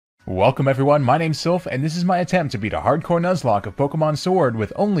Welcome everyone, my name's Sylph, and this is my attempt to beat a hardcore Nuzlocke of Pokemon Sword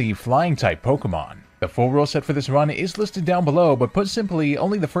with only Flying-type Pokemon. The full rule set for this run is listed down below, but put simply,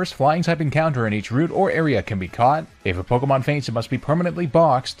 only the first Flying-type encounter in each route or area can be caught. If a Pokemon faints, it must be permanently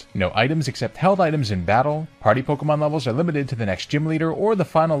boxed. No items except held items in battle. Party Pokemon levels are limited to the next gym leader or the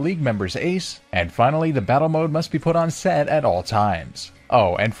final league member's ace. And finally, the battle mode must be put on set at all times.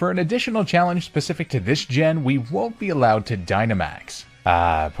 Oh, and for an additional challenge specific to this gen, we won't be allowed to Dynamax.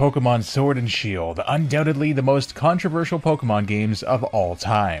 Pokemon Sword and Shield, undoubtedly the most controversial Pokemon games of all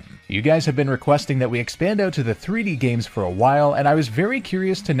time. You guys have been requesting that we expand out to the 3D games for a while, and I was very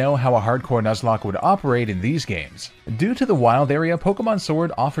curious to know how a hardcore Nuzlocke would operate in these games. Due to the wild area, Pokemon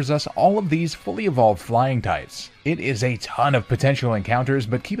Sword offers us all of these fully evolved flying types. It is a ton of potential encounters,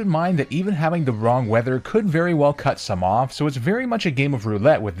 but keep in mind that even having the wrong weather could very well cut some off, so it's very much a game of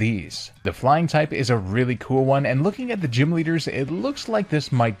roulette with these. The flying type is a really cool one, and looking at the gym leaders, it looks like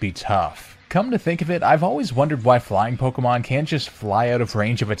this might be tough. Come to think of it, I've always wondered why flying Pokemon can't just fly out of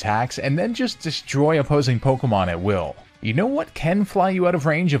range of attacks and then just destroy opposing Pokemon at will. You know what can fly you out of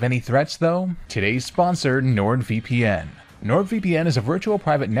range of any threats though? Today's sponsor, NordVPN. NordVPN is a virtual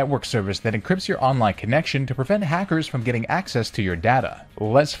private network service that encrypts your online connection to prevent hackers from getting access to your data.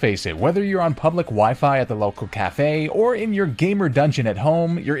 Let's face it, whether you're on public Wi-Fi at the local cafe or in your gamer dungeon at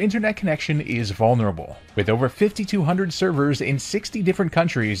home, your internet connection is vulnerable. With over 5,200 servers in 60 different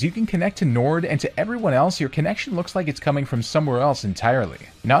countries, you can connect to Nord, and to everyone else, your connection looks like it's coming from somewhere else entirely.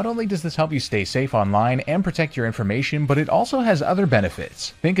 Not only does this help you stay safe online and protect your information, but it also has other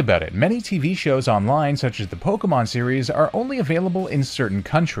benefits. Think about it, many TV shows online, such as the Pokemon series, are only available in certain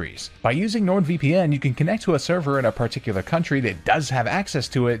countries. By using NordVPN, you can connect to a server in a particular country that does have access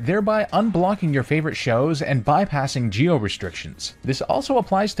to it, thereby unblocking your favorite shows and bypassing geo-restrictions. This also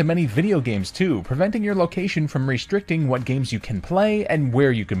applies to many video games too, preventing your location from restricting what games you can play and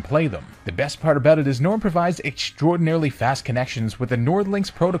where you can play them. The best part about it is Nord provides extraordinarily fast connections with the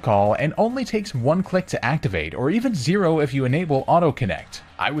NordLynx protocol and only takes one click to activate, or even 0 if you enable auto-connect.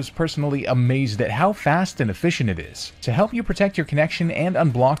 I was personally amazed at how fast and efficient it is. To help you protect your connection and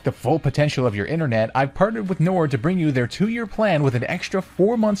unblock the full potential of your internet, I've partnered with Nord to bring you their 2-year plan with an extra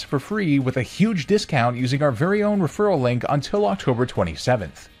 4 months for free with a huge discount using our very own referral link until October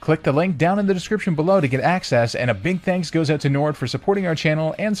 27th. Click the link down in the description below to get access, and a big thanks goes out to Nord for supporting our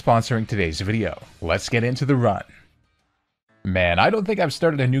channel and sponsoring today's video. Let's get into the run. Man, I don't think I've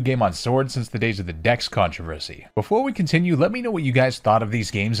started a new game on Sword since the days of the Dex controversy. Before we continue, let me know what you guys thought of these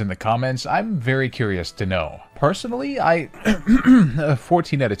games in the comments. I'm very curious to know. Personally,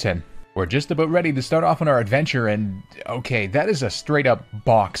 14 out of 10. We're just about ready to start off on our adventure, and okay, that is a straight up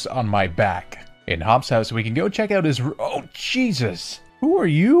box on my back. In Hop's house, we can go check out his oh, Jesus! Who are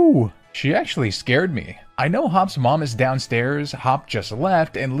you? She actually scared me. I know Hop's mom is downstairs, Hop just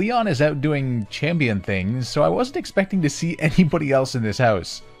left, and Leon is out doing champion things, so I wasn't expecting to see anybody else in this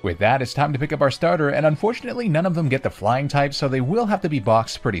house. With that, it's time to pick up our starter, and unfortunately none of them get the flying type, so they will have to be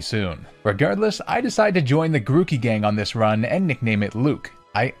boxed pretty soon. Regardless, I decide to join the Grookey gang on this run and nickname it Luke.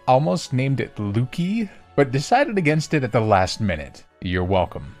 I almost named it Lukey, but decided against it at the last minute. You're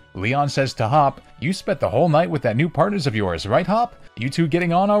welcome. Leon says to Hop, "You spent the whole night with that new partners of yours, right Hop? You two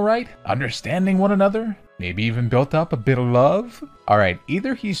getting on alright? Understanding one another? Maybe even built up a bit of love?" Alright,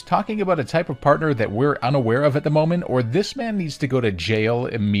 either he's talking about a type of partner that we're unaware of at the moment, or this man needs to go to jail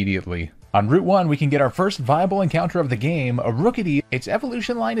immediately. On Route 1, we can get our first viable encounter of the game, a Rookity. Its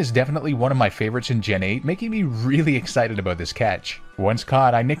evolution line is definitely one of my favorites in Gen 8, making me really excited about this catch. Once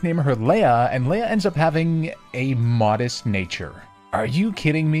caught, I nickname her Leia, and Leia ends up having a modest nature. Are you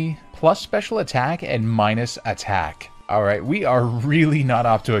kidding me? Plus special attack and minus attack. Alright, we are really not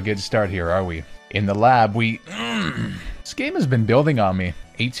off to a good start here, are we? In the lab, This game has been building on me.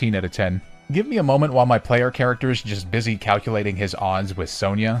 18 out of 10. Give me a moment while my player character is just busy calculating his odds with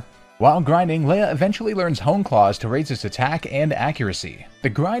Sonia. While grinding, Leia eventually learns Hone Claws to raise its attack and accuracy.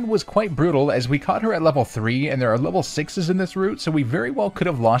 The grind was quite brutal as we caught her at level 3 and there are level 6s in this route, so we very well could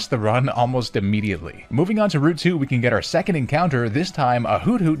have lost the run almost immediately. Moving on to Route 2, we can get our second encounter, this time a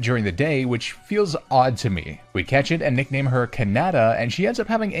Hoot Hoot during the day, which feels odd to me. We catch it and nickname her Kanata, and she ends up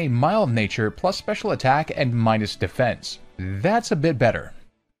having a mild nature plus special attack and minus defense. That's a bit better.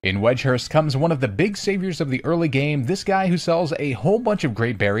 In Wedgehurst comes one of the big saviors of the early game, this guy who sells a whole bunch of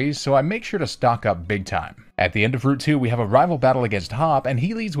great berries, so I make sure to stock up big time. At the end of Route 2, we have a rival battle against Hop, and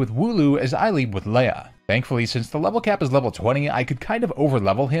he leads with Wooloo as I lead with Leia. Thankfully, since the level cap is level 20, I could kind of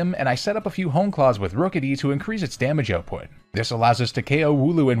over-level him, and I set up a few Hone Claws with Rookity to increase its damage output. This allows us to KO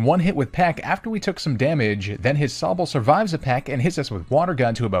Wooloo in one hit with Peck after we took some damage, then his Sobble survives a Peck and hits us with Water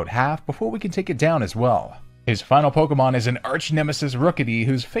Gun to about half before we can take it down as well. His final Pokemon is an arch-nemesis Rookity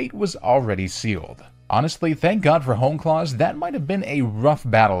whose fate was already sealed. Honestly, thank God for Home Claws, that might have been a rough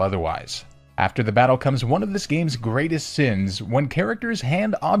battle otherwise. After the battle comes one of this game's greatest sins, when characters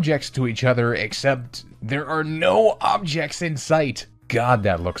hand objects to each other except there are no objects in sight. God,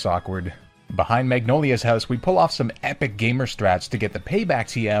 that looks awkward. Behind Magnolia's house, we pull off some epic gamer strats to get the payback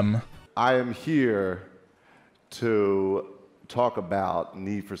TM. I am here to talk about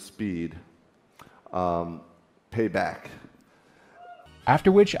Need for Speed Payback.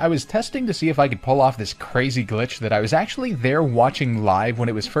 After which, I was testing to see if I could pull off this crazy glitch that I was actually there watching live when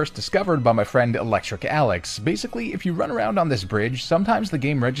it was first discovered by my friend Electric Alex. Basically, if you run around on this bridge, sometimes the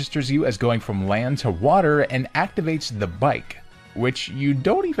game registers you as going from land to water and activates the bike, which you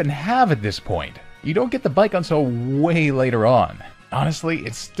don't even have at this point. You don't get the bike until way later on. Honestly,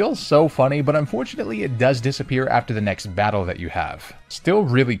 it's still so funny, but unfortunately it does disappear after the next battle that you have. Still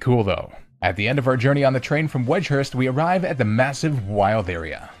really cool though. At the end of our journey on the train from Wedgehurst, we arrive at the massive wild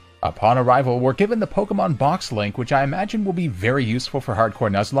area. Upon arrival, we're given the Pokemon box link, which I imagine will be very useful for hardcore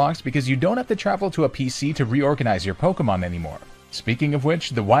Nuzlocks because you don't have to travel to a PC to reorganize your Pokemon anymore. Speaking of which,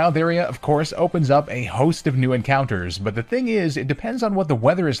 the wild area of course opens up a host of new encounters, but the thing is, it depends on what the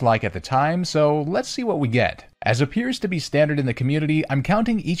weather is like at the time, so let's see what we get. As appears to be standard in the community, I'm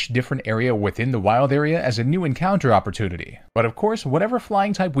counting each different area within the wild area as a new encounter opportunity. But of course, whatever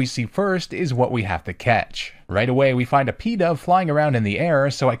flying type we see first is what we have to catch. Right away, we find a P-Dove flying around in the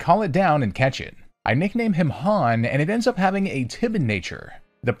air, so I call it down and catch it. I nickname him Han, and it ends up having a Tibin nature.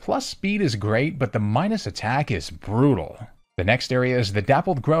 The plus speed is great, but the minus attack is brutal. The next area is the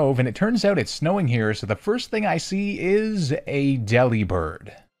Dappled Grove, and it turns out it's snowing here, so the first thing I see is a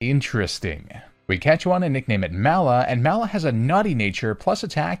Delibird. Interesting. We catch one and nickname it Mala, and Mala has a naughty nature, plus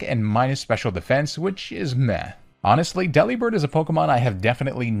attack, and minus special defense, which is meh. Honestly, Delibird is a Pokemon I have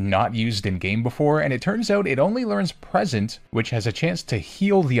definitely not used in-game before, and it turns out it only learns Present, which has a chance to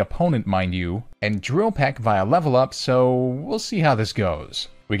heal the opponent, mind you, and Drill Peck via level up, so we'll see how this goes.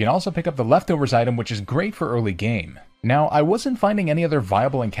 We can also pick up the Leftovers item, which is great for early game. Now, I wasn't finding any other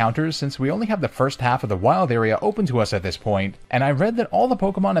viable encounters since we only have the first half of the wild area open to us at this point, and I read that all the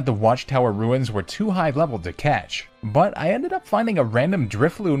Pokemon at the Watchtower Ruins were too high leveled to catch. But I ended up finding a random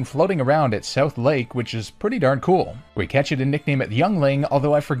Drifloon floating around at South Lake, which is pretty darn cool. We catch it and nickname it Youngling,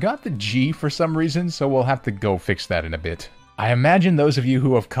 although I forgot the G for some reason, so we'll have to go fix that in a bit. I imagine those of you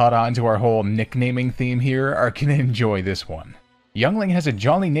who have caught on to our whole nicknaming theme here are gonna enjoy this one. Youngling has a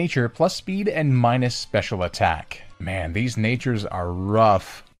jolly nature, plus speed and minus special attack. Man, these natures are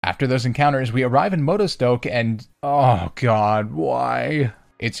rough. After those encounters, we arrive in Motostoke and... oh god, why?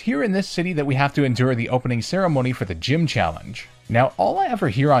 It's here in this city that we have to endure the opening ceremony for the gym challenge. Now, all I ever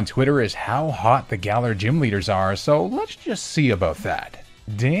hear on Twitter is how hot the Galar gym leaders are, so let's just see about that.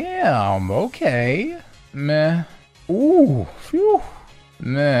 Damn, okay. Meh. Ooh, phew.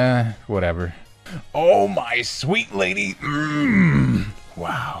 Meh, whatever. Oh my sweet lady,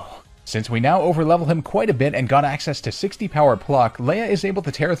 wow. Since we now overlevel him quite a bit and got access to 60 power pluck, Leia is able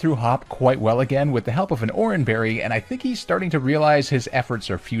to tear through Hop quite well again with the help of an Oranberry, and I think he's starting to realize his efforts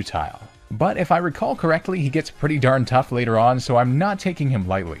are futile. But if I recall correctly, he gets pretty darn tough later on, so I'm not taking him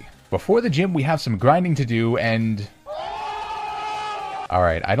lightly. Before the gym, we have some grinding to do, and...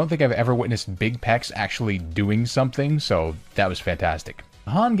 alright, I don't think I've ever witnessed Big Pex actually doing something, so that was fantastic.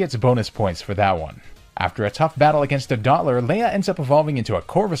 Han gets bonus points for that one. After a tough battle against a Dottler, Leia ends up evolving into a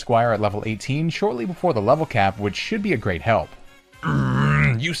Corvisquire at level 18 shortly before the level cap, which should be a great help.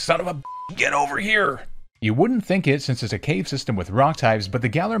 You son of a b****, get over here! You wouldn't think it since it's a cave system with rock types, but the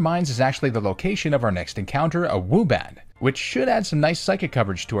Galar Mines is actually the location of our next encounter, a Woobat, which should add some nice psychic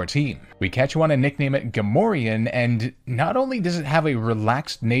coverage to our team. We catch one and nickname it Gamorrean, and not only does it have a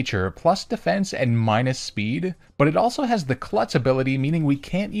relaxed nature, plus defense and minus speed, but it also has the Klutz ability, meaning we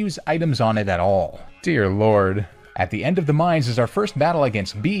can't use items on it at all. Dear lord. At the end of the mines is our first battle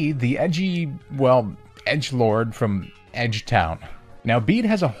against Bede, the edgelord from Edgetown. Now, Bede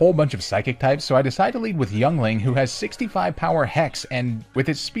has a whole bunch of psychic types, so I decide to lead with Youngling, who has 65 power Hex, and with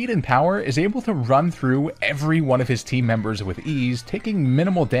its speed and power, is able to run through every one of his team members with ease, taking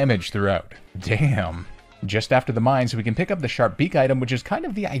minimal damage throughout. Damn. Just after the mines, we can pick up the Sharp Beak item, which is kind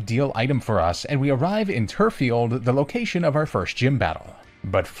of the ideal item for us, and we arrive in Turffield, the location of our first gym battle.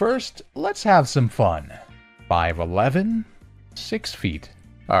 But first, let's have some fun. 5'11", 6 feet.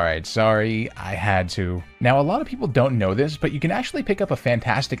 Alright, sorry, I had to. Now, a lot of people don't know this, but you can actually pick up a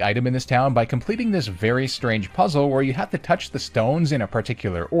fantastic item in this town by completing this very strange puzzle where you have to touch the stones in a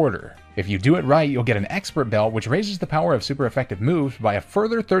particular order. If you do it right, you'll get an Expert Belt, which raises the power of super effective moves by a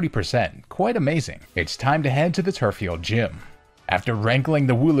further 30%. Quite amazing. It's time to head to the Turffield gym. After wrangling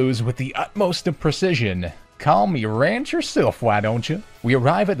the Wooloos with the utmost of precision, Call me Rancher Sylph, why don't you? We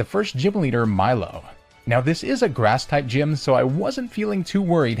arrive at the first gym leader, Milo. Now this is a grass-type gym, so I wasn't feeling too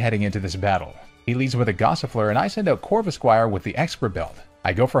worried heading into this battle. He leads with a Gossifleur, and I send out Corvisquire with the Expert build.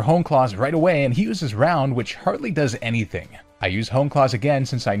 I go for Hone Claws right away, and he uses Round, which hardly does anything. I use Hone Claws again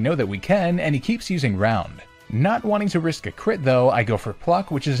since I know that we can, and he keeps using Round. Not wanting to risk a crit though, I go for Pluck,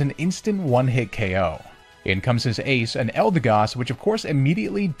 which is an instant one-hit KO. In comes his ace, an Eldegoss, which of course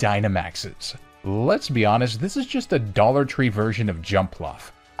immediately Dynamaxes. Let's be honest, this is just a Dollar Tree version of Jump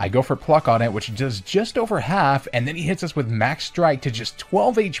Bluff. I go for Pluck on it, which does just over half, and then he hits us with Max Strike to just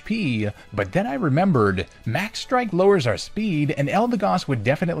 12 HP, but then I remembered, Max Strike lowers our speed, and Eldegoss would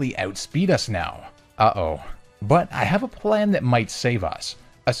definitely outspeed us now. Uh-oh. But I have a plan that might save us.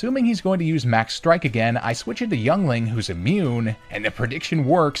 Assuming he's going to use Max Strike again, I switch into Youngling, who's immune, and the prediction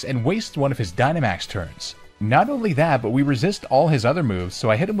works and wastes one of his Dynamax turns. Not only that, but we resist all his other moves, so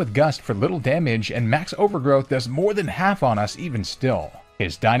I hit him with Gust for little damage, and Max Overgrowth does more than half on us even still.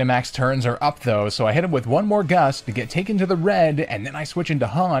 His Dynamax turns are up though, so I hit him with one more Gust to get taken to the red, and then I switch into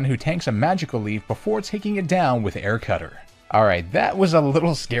Han, who tanks a Magical Leaf before taking it down with Air Cutter. Alright, that was a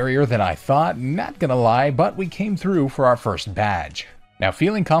little scarier than I thought, not gonna lie, but we came through for our first badge. Now,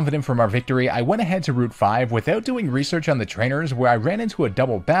 feeling confident from our victory, I went ahead to Route 5 without doing research on the trainers, where I ran into a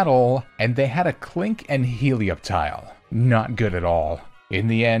double battle, and they had a Clink and Helioptile. Not good at all. In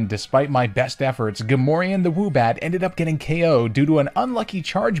the end, despite my best efforts, Gamorrean the Woobat ended up getting KO'd due to an unlucky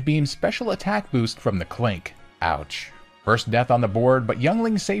Charge Beam special attack boost from the Clink. Ouch. First death on the board, but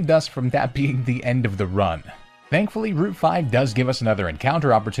Youngling saved us from that being the end of the run. Thankfully, Route 5 does give us another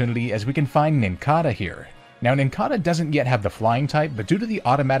encounter opportunity, as we can find Nincada here. Now, Nincada doesn't yet have the flying type, but due to the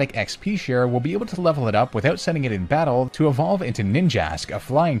automatic XP share, we'll be able to level it up without sending it in battle to evolve into Ninjask, a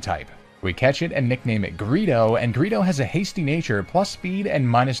flying type. We catch it and nickname it Greedo, and Greedo has a hasty nature, plus speed and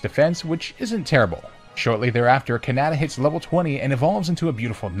minus defense, which isn't terrible. Shortly thereafter, Kanata hits level 20 and evolves into a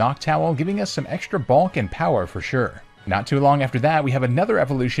beautiful Noctowl, giving us some extra bulk and power for sure. Not too long after that, we have another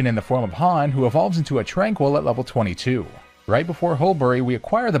evolution in the form of Han, who evolves into a Tranquil at level 22. Right before Hulbury, we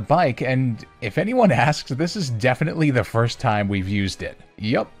acquire the bike, and if anyone asks, this is definitely the first time we've used it.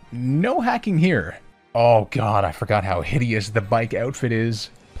 Yup, no hacking here. Oh god, I forgot how hideous the bike outfit is.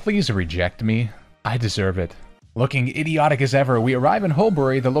 Please reject me. I deserve it. Looking idiotic as ever, we arrive in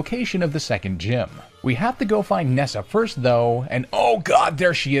Hulbury, the location of the second gym. We have to go find Nessa first though, and oh god,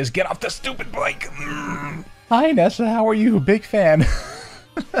 there she is, get off the stupid bike! Hi Nessa, how are you? Big fan.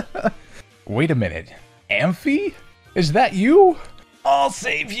 Wait a minute, Amphi? Is that you? I'll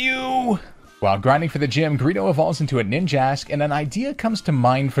save you! While grinding for the gym, Greedo evolves into a Ninjask, and an idea comes to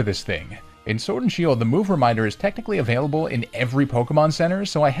mind for this thing. In Sword and Shield, the move reminder is technically available in every Pokemon Center,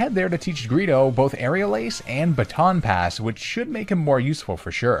 so I head there to teach Greedo both Aerial Ace and Baton Pass, which should make him more useful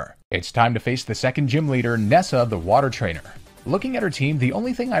for sure. It's time to face the second gym leader, Nessa, the Water Trainer. Looking at her team, the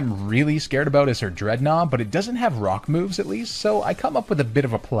only thing I'm really scared about is her Dreadnought, but it doesn't have rock moves at least, so I come up with a bit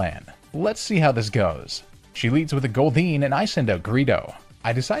of a plan. Let's see how this goes. She leads with a Goldeen, and I send out Greedo.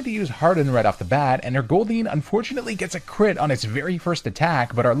 I decide to use Harden right off the bat, and her Goldeen unfortunately gets a crit on its very first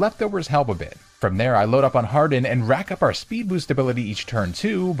attack, but our leftovers help a bit. From there, I load up on Harden and rack up our speed boost ability each turn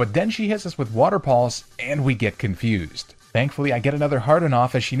too, but then she hits us with Water Pulse, and we get confused. Thankfully, I get another Harden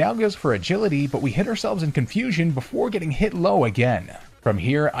off as she now goes for Agility, but we hit ourselves in confusion before getting hit low again. From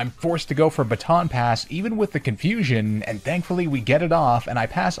here, I'm forced to go for Baton Pass even with the confusion, and thankfully we get it off, and I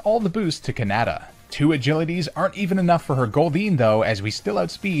pass all the boosts to Kanata. 2 agilities aren't even enough for her Goldeen though, as we still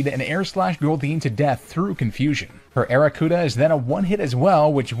outspeed and air slash Goldeen to death through confusion. Her Arrokuda is then a one-hit as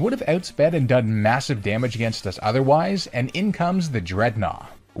well, which would have outsped and done massive damage against us otherwise, and in comes the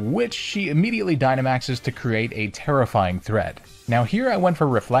Dreadnought, which she immediately Dynamaxes to create a terrifying threat. Now here I went for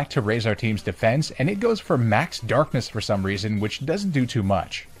Reflect to raise our team's defense, and it goes for Max Darkness for some reason, which doesn't do too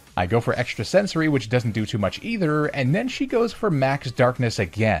much. I go for Extra Sensory, which doesn't do too much either, and then she goes for Max Darkness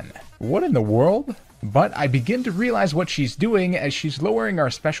again. What in the world? But I begin to realize what she's doing as she's lowering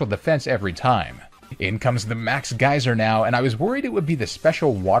our special defense every time. In comes the Max Geyser now, and I was worried it would be the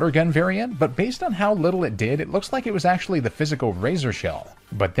special Water Gun variant, but based on how little it did, it looks like it was actually the physical Razor Shell.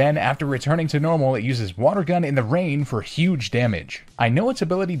 But then, after returning to normal, it uses Water Gun in the rain for huge damage. I know its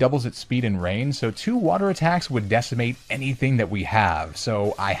ability doubles its speed in rain, so 2 water attacks would decimate anything that we have,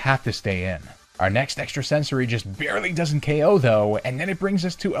 so I have to stay in. Our next Extra Sensory just barely doesn't KO though, and then it brings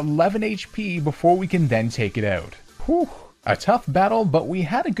us to 11 HP before we can then take it out. Whew, a tough battle, but we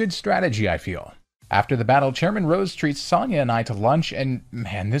had a good strategy, I feel. After the battle, Chairman Rose treats Sonya and I to lunch, and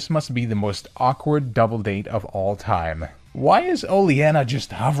man, this must be the most awkward double date of all time. Why is Oleana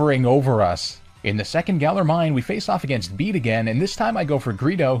just hovering over us? In the second Galar Mine, we face off against Beat again, and this time I go for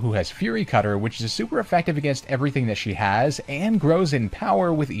Greedo, who has Fury Cutter, which is super effective against everything that she has, and grows in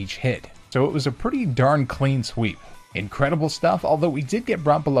power with each hit. So it was a pretty darn clean sweep. Incredible stuff, although we did get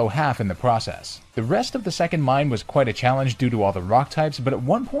brought below half in the process. The rest of the second mine was quite a challenge due to all the rock types, but at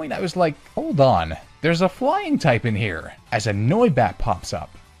one point I was like, hold on, there's a flying type in here, as a Noibat pops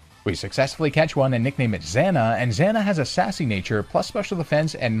up. We successfully catch one and nickname it Xana, and Xana has a sassy nature, plus special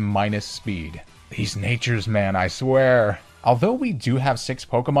defense and minus speed. These natures, man, I swear. Although we do have 6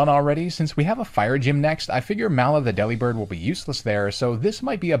 Pokemon already, since we have a Fire Gym next, I figure Mala the Delibird will be useless there, so this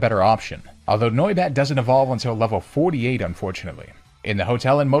might be a better option. Although Noibat doesn't evolve until level 48, unfortunately. In the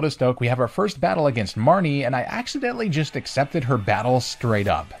hotel in Motostoke, we have our first battle against Marnie, and I accidentally just accepted her battle straight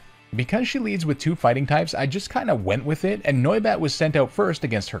up. Because she leads with 2 fighting types, I just kinda went with it, and Noibat was sent out first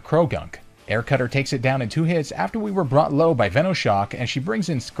against her Krogunk. Air Cutter takes it down in 2 hits after we were brought low by Venoshock, and she brings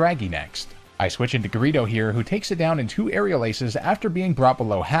in Scraggy next. I switch into Greedo here, who takes it down in 2 aerial aces after being brought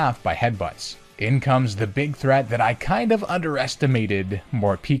below half by Headbutts. In comes the big threat that I kind of underestimated,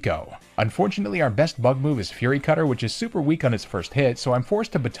 Morpeko. Unfortunately, our best bug move is Fury Cutter, which is super weak on its first hit, so I'm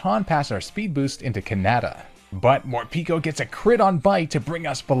forced to baton pass our speed boost into Kanata. But Morpeko gets a crit on Bite to bring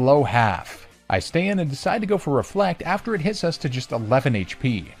us below half. I stay in and decide to go for Reflect after it hits us to just 11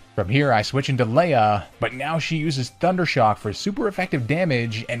 HP. From here, I switch into Leia, but now she uses Thundershock for super effective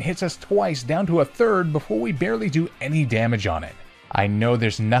damage and hits us twice down to a third before we barely do any damage on it. I know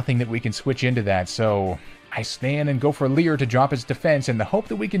there's nothing that we can switch into that, so I stand and go for Leer to drop its defense in the hope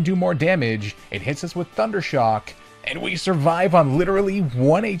that we can do more damage. It hits us with Thundershock, and we survive on literally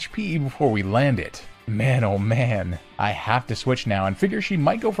 1 HP before we land it. Man, oh man. I have to switch now and figure she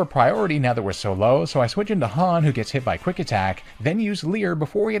might go for priority now that we're so low, so I switch into Han, who gets hit by Quick Attack, then use Leer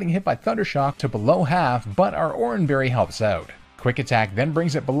before getting hit by Thundershock to below half, but our Oranberry helps out. Quick Attack then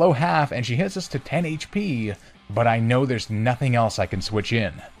brings it below half and she hits us to 10 HP, but I know there's nothing else I can switch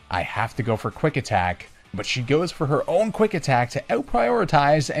in. I have to go for Quick Attack, but she goes for her own Quick Attack to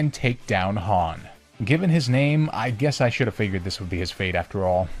out-prioritize and take down Han. Given his name, I guess I should have figured this would be his fate after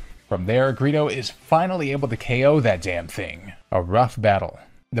all. From there, Greedo is finally able to KO that damn thing. A rough battle.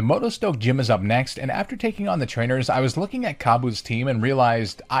 The Motostoke Gym is up next, and after taking on the trainers, I was looking at Kabu's team and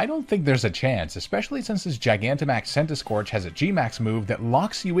realized I don't think there's a chance, especially since his Gigantamax Centiskorch has a G-Max move that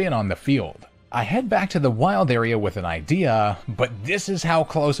locks you in on the field. I head back to the wild area with an idea, but this is how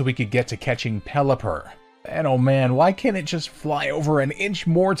close we could get to catching Pelipper. And oh man, why can't it just fly over an inch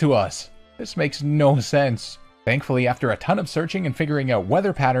more to us? This makes no sense. Thankfully, after a ton of searching and figuring out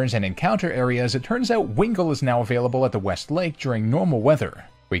weather patterns and encounter areas, it turns out Wingull is now available at the West Lake during normal weather.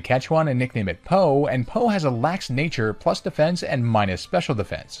 We catch one and nickname it Poe, and Poe has a lax nature, plus defense and minus special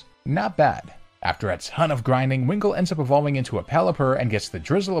defense. Not bad. After a ton of grinding, Wingull ends up evolving into a Pelipper and gets the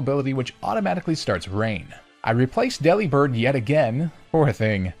Drizzle ability, which automatically starts rain. I replace Delibird yet again, poor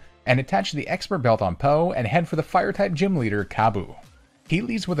thing, and attach the Expert Belt on Poe and head for the Fire-type gym leader, Kabu. He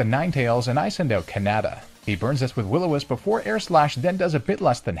leads with a Ninetales and I send out Kanata. He burns us with Will-O-Wisp before Air Slash then does a bit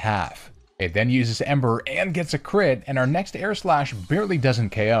less than half. It then uses Ember and gets a crit, and our next Air Slash barely doesn't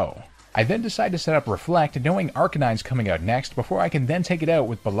KO. I then decide to set up Reflect, knowing Arcanine's coming out next before I can then take it out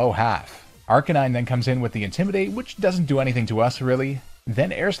with below half. Arcanine then comes in with the Intimidate, which doesn't do anything to us really.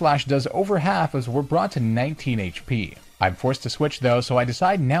 Then Air Slash does over half as we're brought to 19 HP. I'm forced to switch though, so I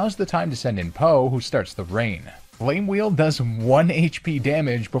decide now's the time to send in Poe, who starts the rain. Flame Wheel does 1 HP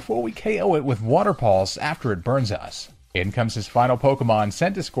damage before we KO it with Water Pulse after it burns us. In comes his final Pokemon,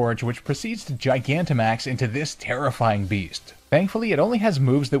 Centiskorch, which proceeds to Gigantamax into this terrifying beast. Thankfully, it only has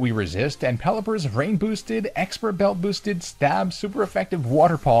moves that we resist, and Pelipper's Rain Boosted, Expert Belt Boosted, Stab, super effective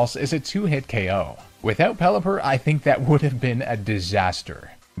Water Pulse is a 2-hit KO. Without Pelipper, I think that would have been a disaster.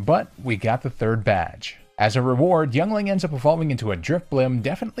 But we got the 3rd badge. As a reward, Youngling ends up evolving into a Drifblim,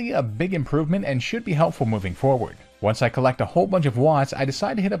 definitely a big improvement and should be helpful moving forward. Once I collect a whole bunch of watts, I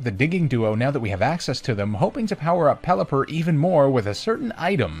decide to hit up the Digging Duo now that we have access to them, hoping to power up Pelipper even more with a certain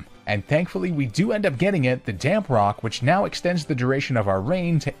item. And thankfully we do end up getting it, the Damp Rock, which now extends the duration of our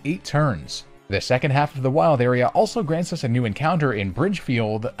reign to 8 turns. The second half of the wild area also grants us a new encounter in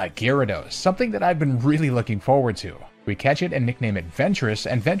Bridgefield, a Gyarados, something that I've been really looking forward to. We catch it and nickname it Ventress,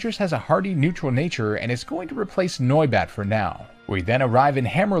 and Ventress has a hardy neutral nature and is going to replace Noibat for now. We then arrive in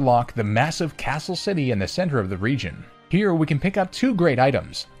Hammerlock, the massive castle city in the center of the region. Here we can pick up 2 great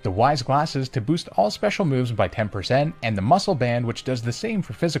items, the Wise Glasses to boost all special moves by 10%, and the Muscle Band which does the same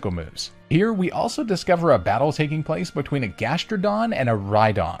for physical moves. Here we also discover a battle taking place between a Gastrodon and a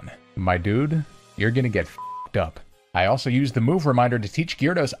Rhydon. My dude, you're gonna get f***ed up. I also use the move reminder to teach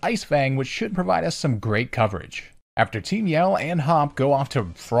Gyarados Ice Fang, which should provide us some great coverage. After Team Yell and Hop go off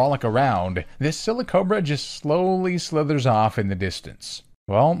to frolic around, this Silicobra just slowly slithers off in the distance.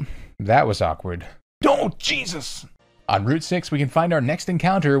 Well, that was awkward. Oh, Jesus! On Route 6, we can find our next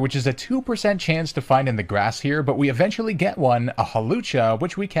encounter, which is a 2% chance to find in the grass here, but we eventually get one, a Hawlucha,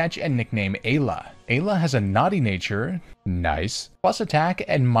 which we catch and nickname Ayla. Ayla has a naughty nature, nice, plus attack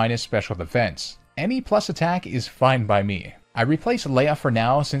and minus special defense. Any plus attack is fine by me. I replace Leia for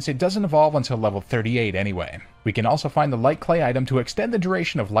now since it doesn't evolve until level 38 anyway. We can also find the light clay item to extend the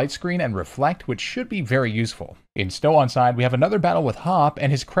duration of light screen and reflect, which should be very useful. In Snow on side, we have another battle with Hop,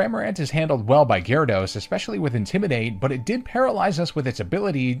 and his Cramorant is handled well by Gyarados, especially with Intimidate, but it did paralyze us with its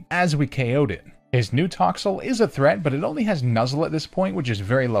ability as we KO'd it. His new Toxel is a threat, but it only has Nuzzle at this point, which is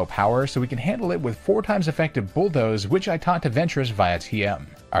very low power, so we can handle it with 4 times effective Bulldoze, which I taught to Ventress via TM.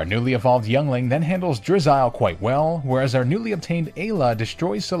 Our newly evolved Youngling then handles Drizzile quite well, whereas our newly obtained Ayla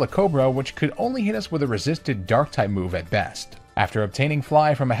destroys Silicobra, which could only hit us with a resisted Dark-type move at best. After obtaining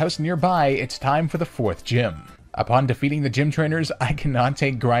Fly from a house nearby, it's time for the 4th gym. Upon defeating the gym trainers, I cannot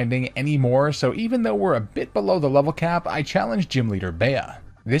take grinding anymore, so even though we're a bit below the level cap, I challenge Gym Leader Bea.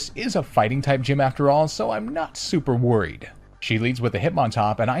 This is a fighting type gym after all, so I'm not super worried. She leads with the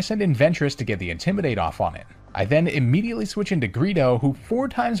Hitmontop, and I send in Ventress to get the Intimidate off on it. I then immediately switch into Greedo, who 4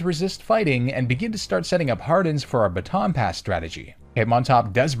 times resist fighting, and begin to start setting up Hardens for our Baton Pass strategy.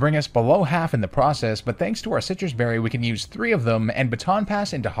 Hitmontop does bring us below half in the process, but thanks to our Citrus Berry we can use 3 of them and Baton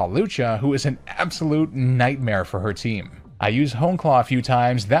Pass into Hawlucha, who is an absolute nightmare for her team. I use Hone Claw a few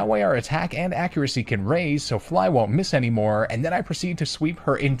times, that way our attack and accuracy can raise so Fly won't miss anymore, and then I proceed to sweep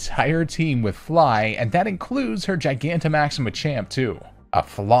her entire team with Fly, and that includes her Gigantamax Machamp too. A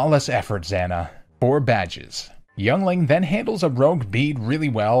flawless effort, Xana. 4 badges. Youngling then handles a rogue bead really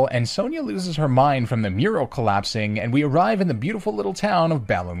well, and Sonia loses her mind from the mural collapsing, and we arrive in the beautiful little town of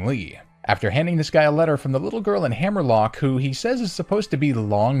Ballinlee. After handing this guy a letter from the little girl in Hammerlock, who he says is supposed to be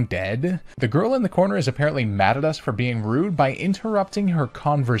long dead, the girl in the corner is apparently mad at us for being rude by interrupting her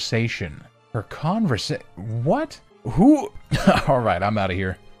conversation. What? Who? Alright, I'm out of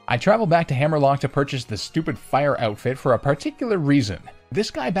here. I travel back to Hammerlock to purchase the stupid fire outfit for a particular reason. This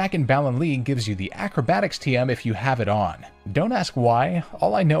guy back in Ballinlee gives you the Acrobatics TM if you have it on. Don't ask why,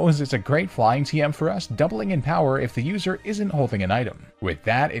 all I know is it's a great flying TM for us, doubling in power if the user isn't holding an item. With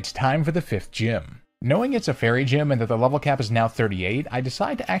that, it's time for the 5th gym. Knowing it's a fairy gym and that the level cap is now 38, I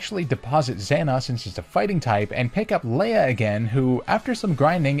decide to actually deposit Xana since it's a fighting type and pick up Leia again, who, after some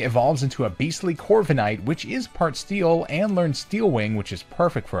grinding, evolves into a beastly Corviknight, which is part steel, and learns Steel Wing, which is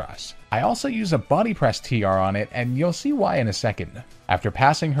perfect for us. I also use a body press TR on it, and you'll see why in a second. After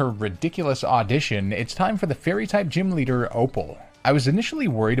passing her ridiculous audition, it's time for the fairy type gym leader, Opal. I was initially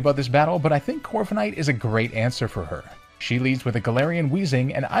worried about this battle, but I think Corviknight is a great answer for her. She leads with a Galarian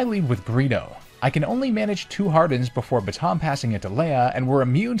Weezing, and I lead with Greedo. I can only manage 2 Hardens before Baton passing it to Leia, and we're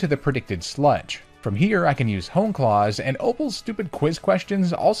immune to the predicted Sludge. From here, I can use Hone Claws, and Opal's stupid quiz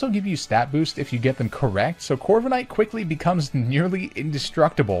questions also give you stat boost if you get them correct, so Corviknight quickly becomes nearly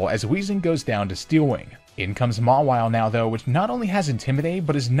indestructible as Weezing goes down to Steel Wing. In comes Mawile now though, which not only has Intimidate,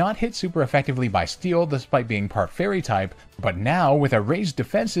 but is not hit super effectively by Steel despite being part Fairy type, but now, with our raised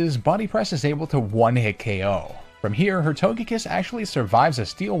defenses, Body Press is able to one-hit KO. From here, her Togekiss actually survives a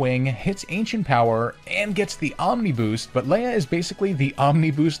Steel Wing, hits Ancient Power, and gets the Omni Boost, but Leia is basically the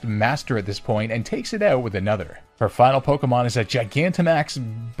Omni Boost master at this point and takes it out with another. Her final Pokemon is a Gigantamax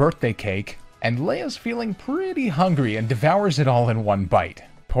birthday cake, and Leia's feeling pretty hungry and devours it all in one bite.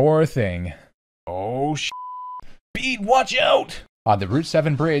 Poor thing. Oh Speed, watch out! On the Route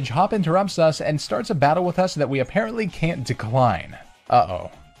 7 bridge, Hop interrupts us and starts a battle with us that we apparently can't decline.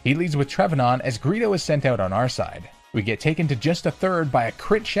 Uh-oh. He leads with Trevenant as Greedo is sent out on our side. We get taken to just a third by a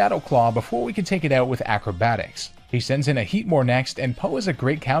crit Shadow Claw before we can take it out with Acrobatics. He sends in a Heatmore next, and Poe is a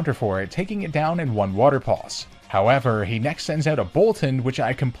great counter for it, taking it down in 1 Water Pulse. However, he next sends out a Boltund, which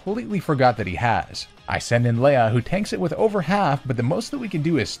I completely forgot that he has. I send in Leia, who tanks it with over half, but the most that we can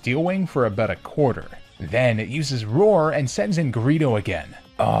do is Steel Wing for about a quarter. Then it uses Roar and sends in Greedo again.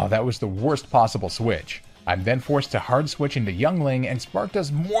 Oh, that was the worst possible switch. I'm then forced to hard switch into Youngling, and Spark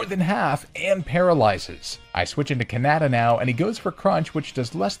does more than half and paralyzes. I switch into Kanata now, and he goes for Crunch, which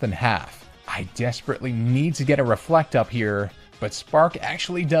does less than half. I desperately need to get a Reflect up here, but Spark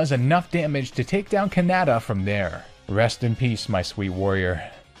actually does enough damage to take down Kanata from there. Rest in peace, my sweet warrior.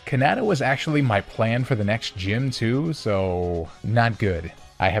 Kanata was actually my plan for the next gym too, so not good.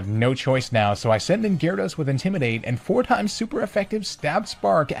 I have no choice now, so I send in Gyarados with Intimidate, and 4 times super effective Stab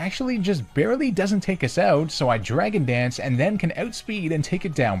Spark actually just barely doesn't take us out, so I Dragon Dance and then can outspeed and take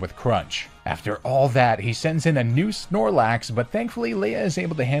it down with Crunch. After all that, he sends in a new Snorlax, but thankfully Leia is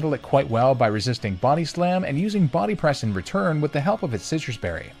able to handle it quite well by resisting Body Slam and using Body Press in return with the help of its Citrus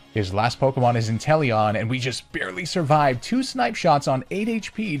Berry. His last Pokemon is Inteleon, and we just barely survived 2 Snipe Shots on 8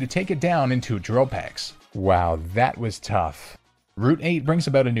 HP to take it down in 2 Drill Pecks. Wow, that was tough. Route 8 brings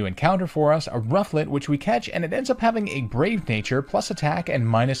about a new encounter for us, a Rufflet, which we catch, and it ends up having a Brave Nature plus attack and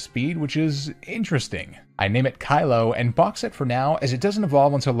minus speed, which is interesting. I name it Kylo and box it for now, as it doesn't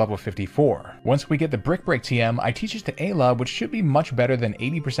evolve until level 54. Once we get the Brick Break TM, I teach it to Ayla, which should be much better than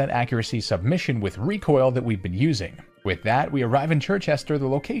 80% accuracy submission with recoil that we've been using. With that, we arrive in Chichester, the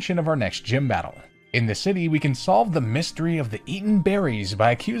location of our next gym battle. In the city, we can solve the mystery of the eaten berries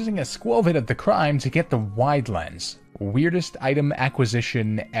by accusing a Squilvid of the crime to get the Wide Lens. Weirdest item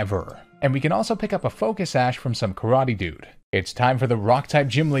acquisition ever. And we can also pick up a Focus Sash from some karate dude. It's time for the Rock-type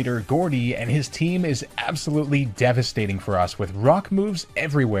gym leader, Gordy, and his team is absolutely devastating for us with rock moves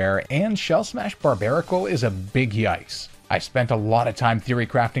everywhere, and Shell Smash Barbaracle is a big yikes. I spent a lot of time theory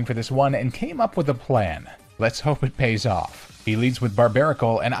crafting for this one and came up with a plan. Let's hope it pays off. He leads with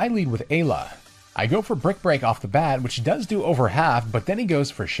Barbaracle and I lead with Ayla. I go for Brick Break off the bat, which does do over half, but then he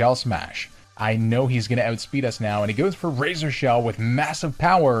goes for Shell Smash. I know he's going to outspeed us now, and he goes for Razor Shell with massive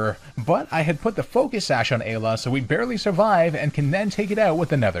power, but I had put the Focus Sash on Ayla, so we barely survive and can then take it out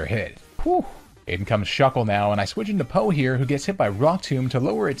with another hit. Whew. In comes Shuckle now, and I switch into Poe here, who gets hit by Rock Tomb to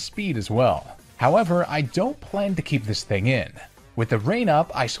lower its speed as well. However, I don't plan to keep this thing in. With the rain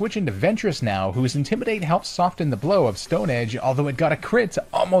up, I switch into Ventress now, whose Intimidate helps soften the blow of Stone Edge, although it got a crit to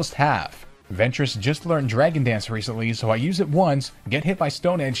almost half. Ventress just learned Dragon Dance recently, so I use it once, get hit by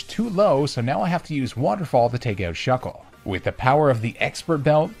Stone Edge too low, so now I have to use Waterfall to take out Shuckle. With the power of the Expert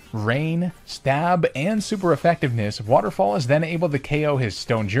Belt, Rain, Stab, and Super Effectiveness, Waterfall is then able to KO his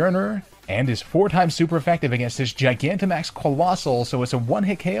Stonejourner, and is 4 times super effective against his Gigantamax Colossal, so it's a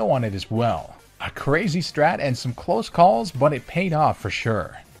one-hit KO on it as well. A crazy strat and some close calls, but it paid off for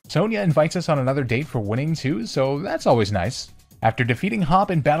sure. Sonia invites us on another date for winning too, so that's always nice. After defeating Hop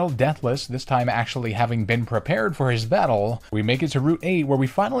in Battle Deathless, this time actually having been prepared for his battle, we make it to Route 8 where we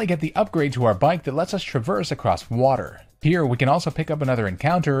finally get the upgrade to our bike that lets us traverse across water. Here we can also pick up another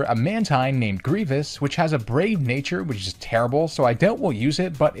encounter, a Mantine named Grievous, which has a Brave Nature, which is terrible, so I doubt we'll use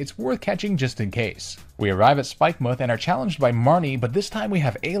it, but it's worth catching just in case. We arrive at Spikemuth and are challenged by Marnie, but this time we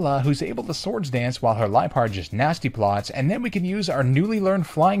have Ayla, who's able to Swords Dance while her Liepard just nasty plots, and then we can use our newly learned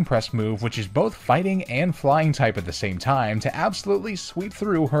Flying Press move, which is both fighting and flying type at the same time, to absolutely sweep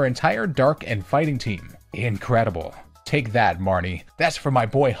through her entire Dark and Fighting team. Incredible. Take that, Marnie. That's for my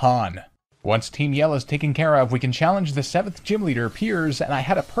boy Han. Once Team Yell is taken care of, we can challenge the 7th gym leader, Piers, and I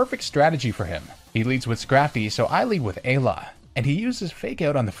had a perfect strategy for him. He leads with Scrafty, so I lead with Ayla. And he uses Fake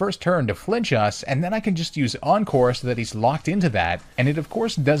Out on the first turn to flinch us, and then I can just use Encore so that he's locked into that, and it of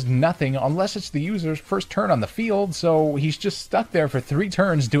course does nothing unless it's the user's first turn on the field, so he's just stuck there for 3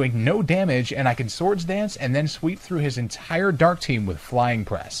 turns doing no damage, and I can Swords Dance and then sweep through his entire Dark team with Flying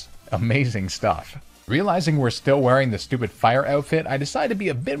Press. Amazing stuff. Realizing we're still wearing the stupid fire outfit, I decide to be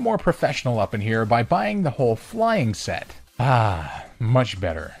a bit more professional up in here by buying the whole flying set. Ah, much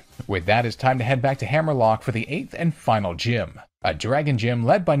better. With that, it's time to head back to Hammerlock for the 8th and final gym. A dragon gym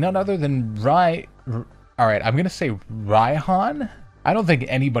led by none other than Alright, I'm gonna say Raihan? I don't think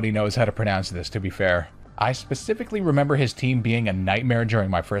anybody knows how to pronounce this, to be fair. I specifically remember his team being a nightmare during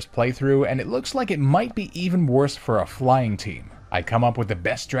my first playthrough, and it looks like it might be even worse for a flying team. I come up with the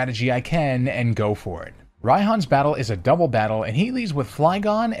best strategy I can and go for it. Raihan's battle is a double battle, and he leads with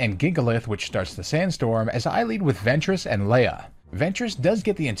Flygon and Gigalith, which starts the Sandstorm, as I lead with Ventress and Leia. Ventress does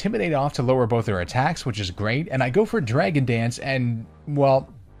get the Intimidate off to lower both her attacks, which is great, and I go for Dragon Dance and, well,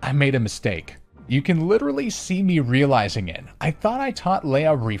 I made a mistake. You can literally see me realizing it. I thought I taught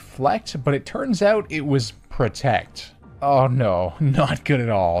Leia Reflect, but it turns out it was Protect. Oh no, not good at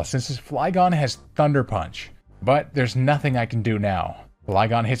all, since his Flygon has Thunder Punch. But there's nothing I can do now.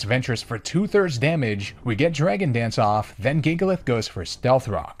 Flygon hits Ventress for 2/3 damage, we get Dragon Dance off, then Gigalith goes for Stealth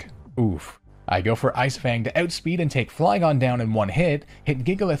Rock. Oof. I go for Ice Fang to outspeed and take Flygon down in one hit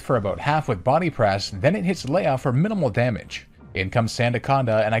Gigalith for about half with Body Press, then it hits Leia for minimal damage. In comes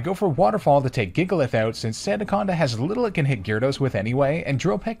Sandaconda, and I go for Waterfall to take Gigalith out since Sandaconda has little it can hit Gyarados with anyway, and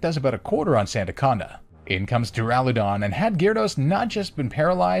Drill Peck does about a quarter on Sandaconda. In comes Duraludon, and had Gyarados not just been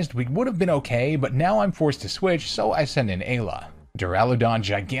paralyzed, we would have been okay, but now I'm forced to switch, so I send in Ayla. Duraludon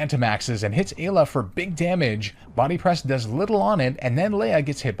Gigantamaxes and hits Ayla for big damage, Body Press does little on it, and then Leia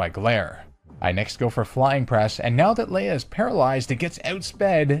gets hit by Glare. I next go for Flying Press, and now that Leia is paralyzed, it gets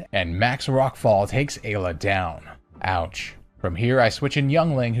outsped, and Max Rockfall takes Ayla down. Ouch. From here, I switch in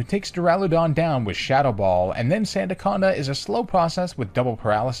Youngling, who takes Duraludon down with Shadow Ball, and then Sandaconda is a slow process with double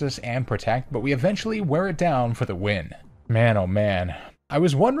paralysis and protect, but we eventually wear it down for the win. Man oh man. I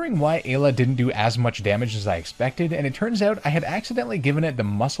was wondering why Ayla didn't do as much damage as I expected, and it turns out I had accidentally given it the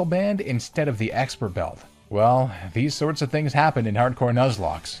Muscle Band instead of the Expert Belt. Well, these sorts of things happen in Hardcore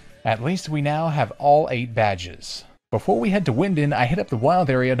Nuzlocks. At least we now have all 8 badges. Before we head to Winden, I hit up the wild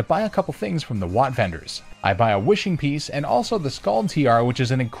area to buy a couple things from the Watt vendors. I buy a Wishing Piece and also the Scald TR, which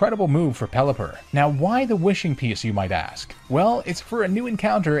is an incredible move for Pelipper. Now why the Wishing Piece, you might ask? Well, it's for a new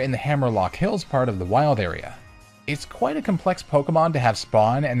encounter in the Hammerlock Hills part of the wild area. It's quite a complex Pokemon to have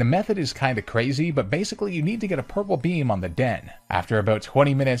spawn, and the method is kinda crazy, but basically you need to get a purple beam on the den. After about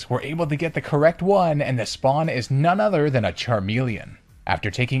 20 minutes, we're able to get the correct one, and the spawn is none other than a Charmeleon.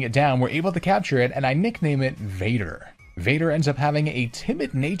 After taking it down, we're able to capture it, and I nickname it Vader. Vader ends up having a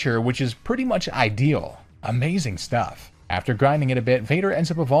timid nature, which is pretty much ideal. Amazing stuff. After grinding it a bit, Vader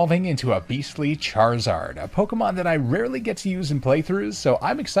ends up evolving into a beastly Charizard, a Pokemon that I rarely get to use in playthroughs, so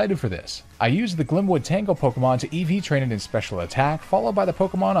I'm excited for this. I use the Glimwood Tangle Pokemon to EV train it in Special Attack, followed by the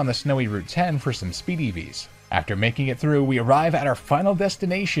Pokemon on the Snowy Route 10 for some speed EVs. After making it through, we arrive at our final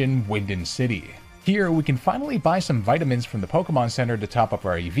destination, Winden City. Here, we can finally buy some vitamins from the Pokemon Center to top up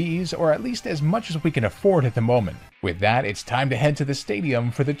our EVs, or at least as much as we can afford at the moment. With that, it's time to head to the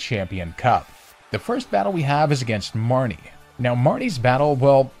stadium for the Champion Cup. The first battle we have is against Marnie. Now Marnie's battle,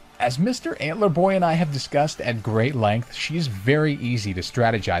 well, as Mr. Antler Boy and I have discussed at great length, she's very easy to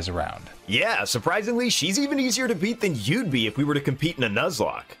strategize around. Yeah, surprisingly, she's even easier to beat than you'd be if we were to compete in a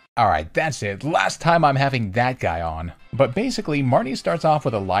Nuzlocke. Alright, that's it. Last time I'm having that guy on. But basically, Marnie starts off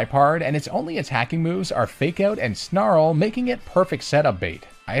with a Liepard, and its only attacking moves are Fake Out and Snarl, making it perfect setup bait.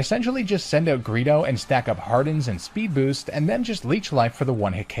 I essentially just send out Greedo and stack up Hardens and Speed Boost, and then just Leech Life for the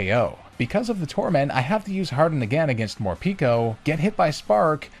one-hit KO. Because of the Torment, I have to use Harden again against Morpeko, get hit by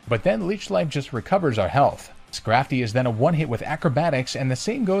Spark, but then Leech Life just recovers our health. Scrafty is then a one-hit with Acrobatics, and the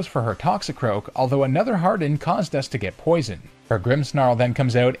same goes for her Toxicroak, although another Harden caused us to get poisoned. Her Grimmsnarl then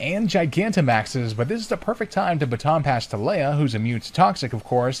comes out and Gigantamaxes, but this is the perfect time to baton pass to Leia, who's immune to Toxic of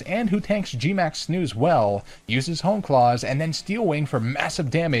course, and who tanks Gmax Snooze well, uses Hone Claws, and then Steel Wing for massive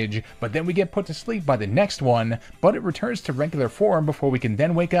damage, but then we get put to sleep by the next one, but it returns to regular form before we can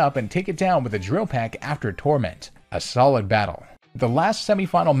then wake up and take it down with a Drill Peck after Torment. A solid battle. The last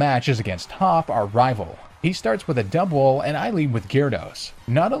semi-final match is against Hop, our rival. He starts with a Dubwool, and I lead with Gyarados.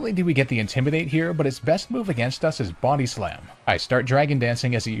 Not only do we get the Intimidate here, but its best move against us is Body Slam. I start Dragon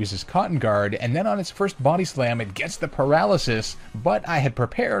Dancing as it uses Cotton Guard, and then on its first Body Slam it gets the Paralysis, but I had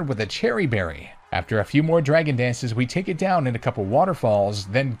prepared with a Cherry Berry. After a few more Dragon Dances, we take it down in a couple waterfalls,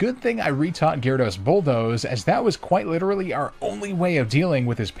 then good thing I retaught Gyarados Bulldoze, as that was quite literally our only way of dealing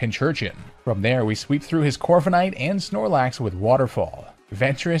with his Pincurchin. From there, we sweep through his Corviknight and Snorlax with Waterfall.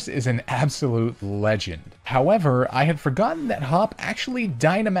 Ventress is an absolute legend. However, I had forgotten that Hop actually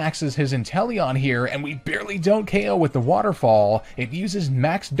Dynamaxes his Inteleon here, and we barely don't KO with the Waterfall. It uses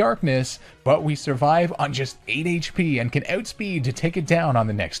Max Darkness, but we survive on just 8 HP and can outspeed to take it down on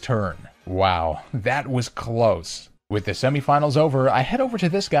the next turn. Wow, that was close. With the semifinals over, I head over to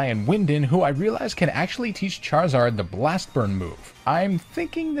this guy in Winden, who I realize can actually teach Charizard the Blast Burn move. I'm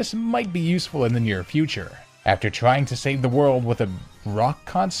thinking this might be useful in the near future. After trying to save the world with a rock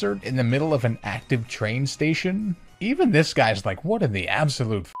concert in the middle of an active train station? Even this guy's like, what in the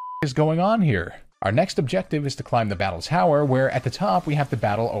absolute f is going on here? Our next objective is to climb the battle tower, where at the top we have to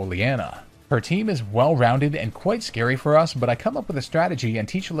battle Oleana. Her team is well-rounded and quite scary for us, but I come up with a strategy and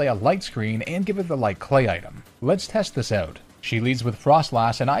teach Leia Light Screen and give her the Light Clay item. Let's test this out. She leads with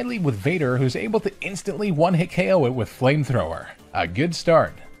Frostlass, and I lead with Vader, who's able to instantly one-hit KO it with Flamethrower. A good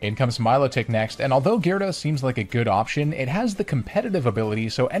start. In comes Milotic next, and although Gyarados seems like a good option, it has the competitive ability,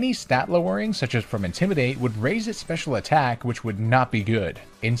 so any stat lowering, such as from Intimidate, would raise its special attack, which would not be good.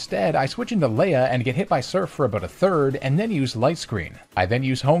 Instead, I switch into Leia and get hit by Surf for about a third, and then use Light Screen. I then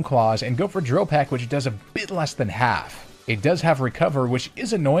use Hone Claws and go for Drill Peck, which does a bit less than half. It does have Recover, which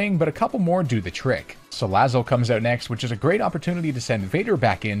is annoying, but a couple more do the trick. Salazzle comes out next, which is a great opportunity to send Vader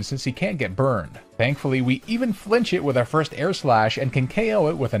back in since he can't get burned. Thankfully, we even flinch it with our first Air Slash and can KO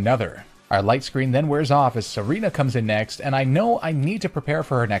it with another. Our Light Screen then wears off as Serena comes in next, and I know I need to prepare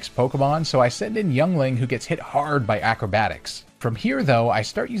for her next Pokemon, so I send in Youngling, who gets hit hard by Acrobatics. From here though, I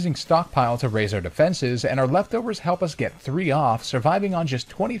start using Stockpile to raise our defenses, and our leftovers help us get 3 off, surviving on just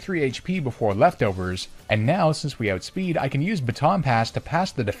 23 HP before leftovers, and now since we outspeed, I can use Baton Pass to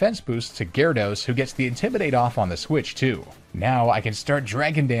pass the defense boost to Gyarados, who gets the Intimidate off on the switch too. Now I can start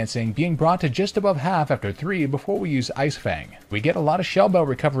Dragon Dancing, being brought to just above half after 3 before we use Ice Fang. We get a lot of Shell Bell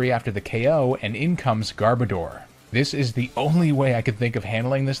recovery after the KO, and in comes Garbodor. This is the only way I could think of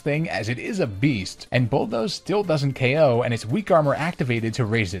handling this thing, as it is a beast, and Bulldoze still doesn't KO, and its weak armor activated to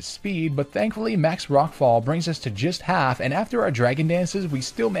raise its speed, but thankfully Max Rockfall brings us to just half, and after our Dragon Dances, we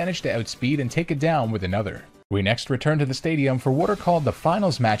still manage to outspeed and take it down with another. We next return to the stadium for what are called the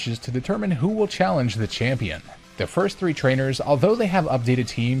finals matches to determine who will challenge the champion. The first 3 trainers, although they have updated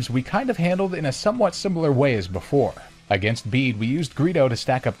teams, we kind of handled in a somewhat similar way as before. Against Bede, we used Greedo to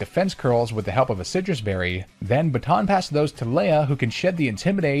stack up defense curls with the help of a Citrus Berry, then Baton Pass those to Leia, who can shed the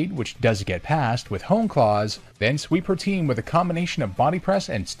Intimidate, which does get past, with Hone Claws, then sweep her team with a combination of Body Press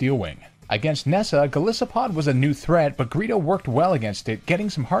and Steel Wing. Against Nessa, Golisopod was a new threat, but Greedo worked well against it, getting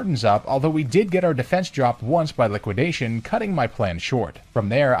some Hardens up, although we did get our defense dropped once by Liquidation, cutting my plan short. From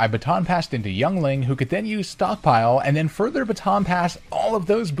there, I Baton Passed into Youngling, who could then use Stockpile, and then further Baton Pass all of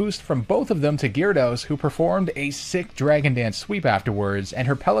those boosts from both of them to Gyarados, who performed a sick Dragon Dance sweep afterwards, and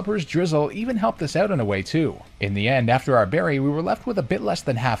her Pelipper's Drizzle even helped us out in a way too. In the end, after our berry, we were left with a bit less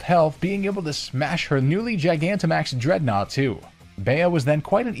than half health, being able to smash her newly Gigantamax Dreadnought too. Bea was then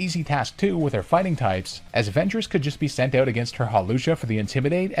quite an easy task too with her fighting types, as Ventress could just be sent out against her Hawlucha for the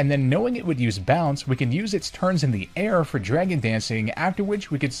Intimidate, and then knowing it would use Bounce, we can use its turns in the air for Dragon Dancing, after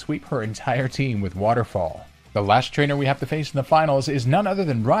which we could sweep her entire team with Waterfall. The last trainer we have to face in the finals is none other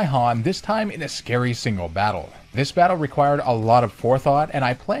than Raihan, this time in a scary single battle. This battle required a lot of forethought, and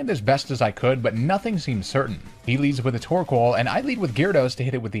I planned as best as I could, but nothing seemed certain. He leads with a Torkoal, and I lead with Gyarados to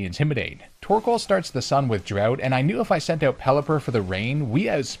hit it with the Intimidate. Torkoal starts the sun with Drought, and I knew if I sent out Pelipper for the rain, we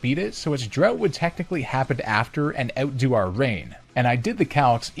outspeed it, so its Drought would technically happen after and outdo our rain. And I did the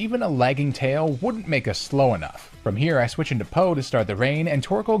calcs, even a lagging tail wouldn't make us slow enough. From here, I switch into Poe to start the rain, and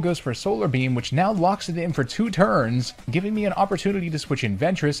Torkoal goes for Solar Beam, which now locks it in for 2 turns, giving me an opportunity to switch in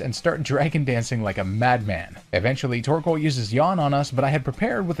Ventress and start Dragon Dancing like a madman. Eventually, Torkoal uses Yawn on us, but I had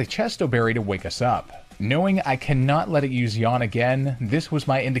prepared with a Chesto Berry to wake us up. Knowing I cannot let it use Yawn again, this was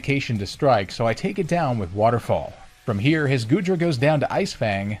my indication to strike, so I take it down with Waterfall. From here, his Goodra goes down to Ice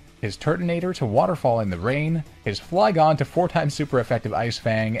Fang, his Turtonator to Waterfall in the rain, his Flygon to 4x super effective Ice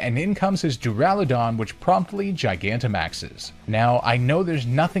Fang, and in comes his Duraludon, which promptly Gigantamaxes. Now, I know there's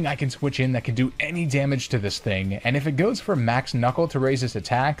nothing I can switch in that can do any damage to this thing, and if it goes for Max Knuckle to raise its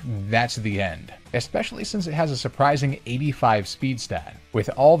attack, that's the end. Especially since it has a surprising 85 speed stat. With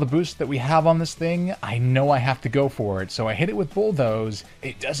all the boosts that we have on this thing, I know I have to go for it, so I hit it with Bulldoze,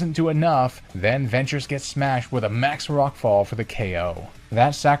 it doesn't do enough, then Ventress gets smashed with a Max Rockfall for the KO.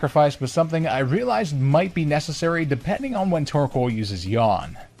 That sacrifice was something I realized might be necessary depending on when Torkoal uses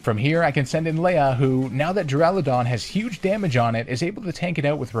Yawn. From here, I can send in Leia, who, now that Duraludon has huge damage on it, is able to tank it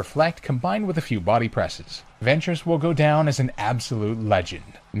out with Reflect combined with a few body presses. Ventress will go down as an absolute legend.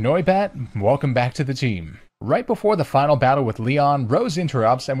 Noibat, welcome back to the team. Right before the final battle with Leon, Rose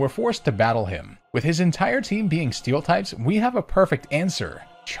interrupts and we're forced to battle him. With his entire team being Steel types, we have a perfect answer: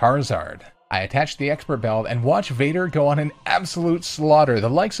 Charizard. I attach the Expert Belt and watch Vader go on an absolute slaughter, the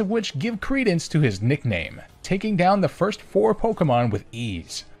likes of which give credence to his nickname, taking down the first 4 Pokemon with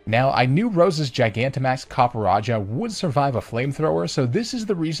ease. Now, I knew Rose's Gigantamax Copperajah would survive a flamethrower, so this is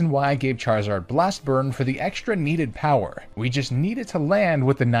the reason why I gave Charizard Blast Burn for the extra needed power. We just need it to land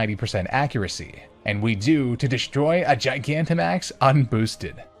with the 90% accuracy. And we do, to destroy a Gigantamax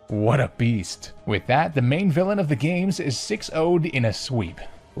unboosted. What a beast. With that, the main villain of the games is 6-0'd in a sweep.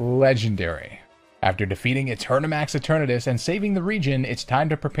 Legendary. After defeating Eternamax Eternatus and saving the region, it's time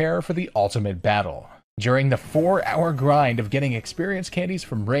to prepare for the ultimate battle. During the 4-hour grind of getting experience candies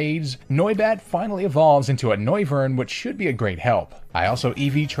from raids, Noibat finally evolves into a Noivern, which should be a great help. I also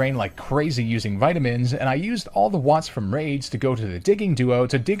EV train like crazy using vitamins, and I used all the watts from raids to go to the digging duo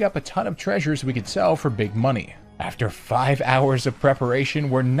to dig up a ton of treasures we could sell for big money. After 5 hours of preparation,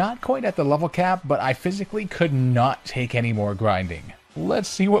 we're not quite at the level cap, but I physically could not take any more grinding. Let's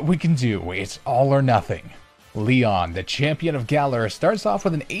see what we can do, it's all or nothing. Leon, the champion of Galar, starts off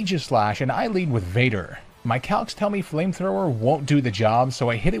with an Aegislash and I lead with Vader. My calcs tell me Flamethrower won't do the job, so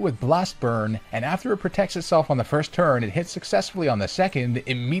I hit it with Blast Burn, and after it protects itself on the first turn, it hits successfully on the second,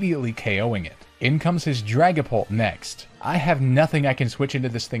 immediately KOing it. In comes his Dragapult next. I have nothing I can switch into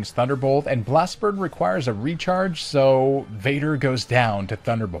this thing's Thunderbolt, and Blast Burn requires a recharge, so Vader goes down to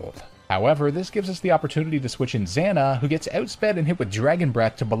Thunderbolt. However, this gives us the opportunity to switch in Xana, who gets outsped and hit with Dragon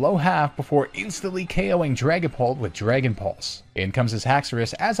Breath to below half before instantly KOing Dragapult with Dragon Pulse. In comes his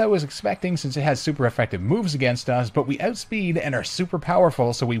Haxorus, as I was expecting since it has super effective moves against us, but we outspeed and are super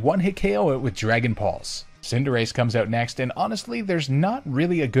powerful, so we one-hit KO it with Dragon Pulse. Cinderace comes out next, and honestly, there's not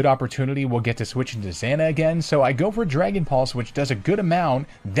really a good opportunity we'll get to switch into Xana again, so I go for Dragon Pulse, which does a good amount,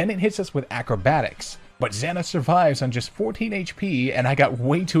 then it hits us with Acrobatics. But Xana survives on just 14 HP, and I got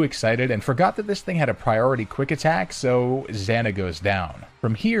way too excited and forgot that this thing had a priority quick attack, so Xana goes down.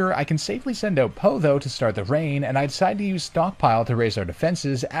 From here, I can safely send out Po though to start the rain, and I decide to use Stockpile to raise our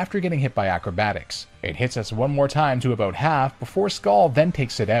defenses after getting hit by Acrobatics. It hits us one more time to about half, before Skull then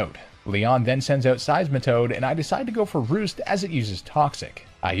takes it out. Leon then sends out Seismitoad, and I decide to go for Roost as it uses Toxic.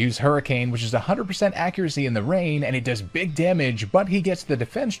 I use Hurricane, which is 100% accuracy in the rain, and it does big damage, but he gets the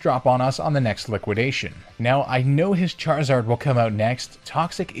defense drop on us on the next liquidation. Now, I know his Charizard will come out next,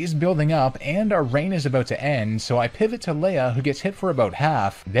 Toxic is building up, and our rain is about to end, so I pivot to Leia, who gets hit for about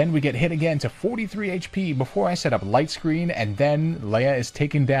half, then we get hit again to 43 HP before I set up Light Screen, and then Leia is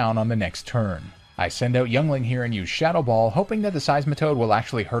taken down on the next turn. I send out Youngling here and use Shadow Ball, hoping that the Seismitoad will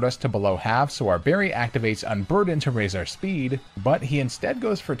actually hurt us to below half so our Berry activates Unburden to raise our speed, but he instead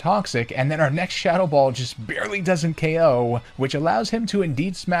goes for Toxic, and then our next Shadow Ball just barely doesn't KO, which allows him to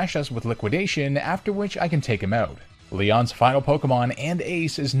indeed smash us with Liquidation, after which I can take him out. Leon's final Pokemon and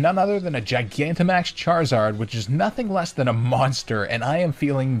ace is none other than a Gigantamax Charizard, which is nothing less than a monster, and I am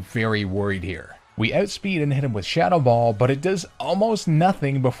feeling very worried here. We outspeed and hit him with Shadow Ball, but it does almost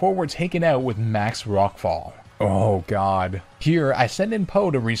nothing before we're taken out with Max Rockfall. Oh god. Here, I send in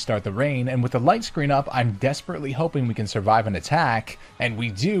Po to restart the rain, and with the light screen up, I'm desperately hoping we can survive an attack, and we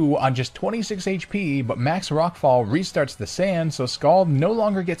do on just 26 HP, but Max Rockfall restarts the sand, so Scald no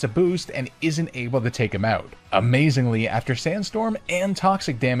longer gets a boost and isn't able to take him out. Amazingly, after Sandstorm and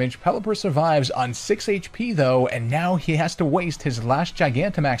Toxic damage, Pelipper survives on 6 HP though, and now he has to waste his last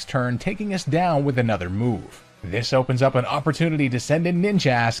Gigantamax turn, taking us down with another move. This opens up an opportunity to send in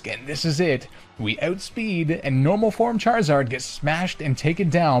Ninjask, and this is it. We outspeed, and normal form Charizard gets smashed and taken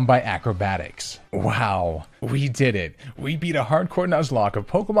down by Acrobatics. Wow, we did it. We beat a hardcore Nuzlocke of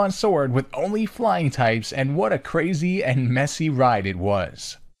Pokemon Sword with only flying types, and what a crazy and messy ride it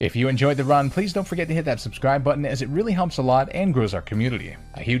was. If you enjoyed the run, please don't forget to hit that subscribe button as it really helps a lot and grows our community.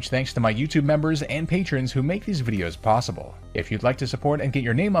 A huge thanks to my YouTube members and patrons who make these videos possible. If you'd like to support and get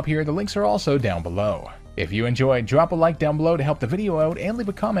your name up here, the links are also down below. If you enjoyed, drop a like down below to help the video out and leave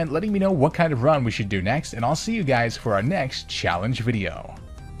a comment letting me know what kind of run we should do next, and I'll see you guys for our next challenge video.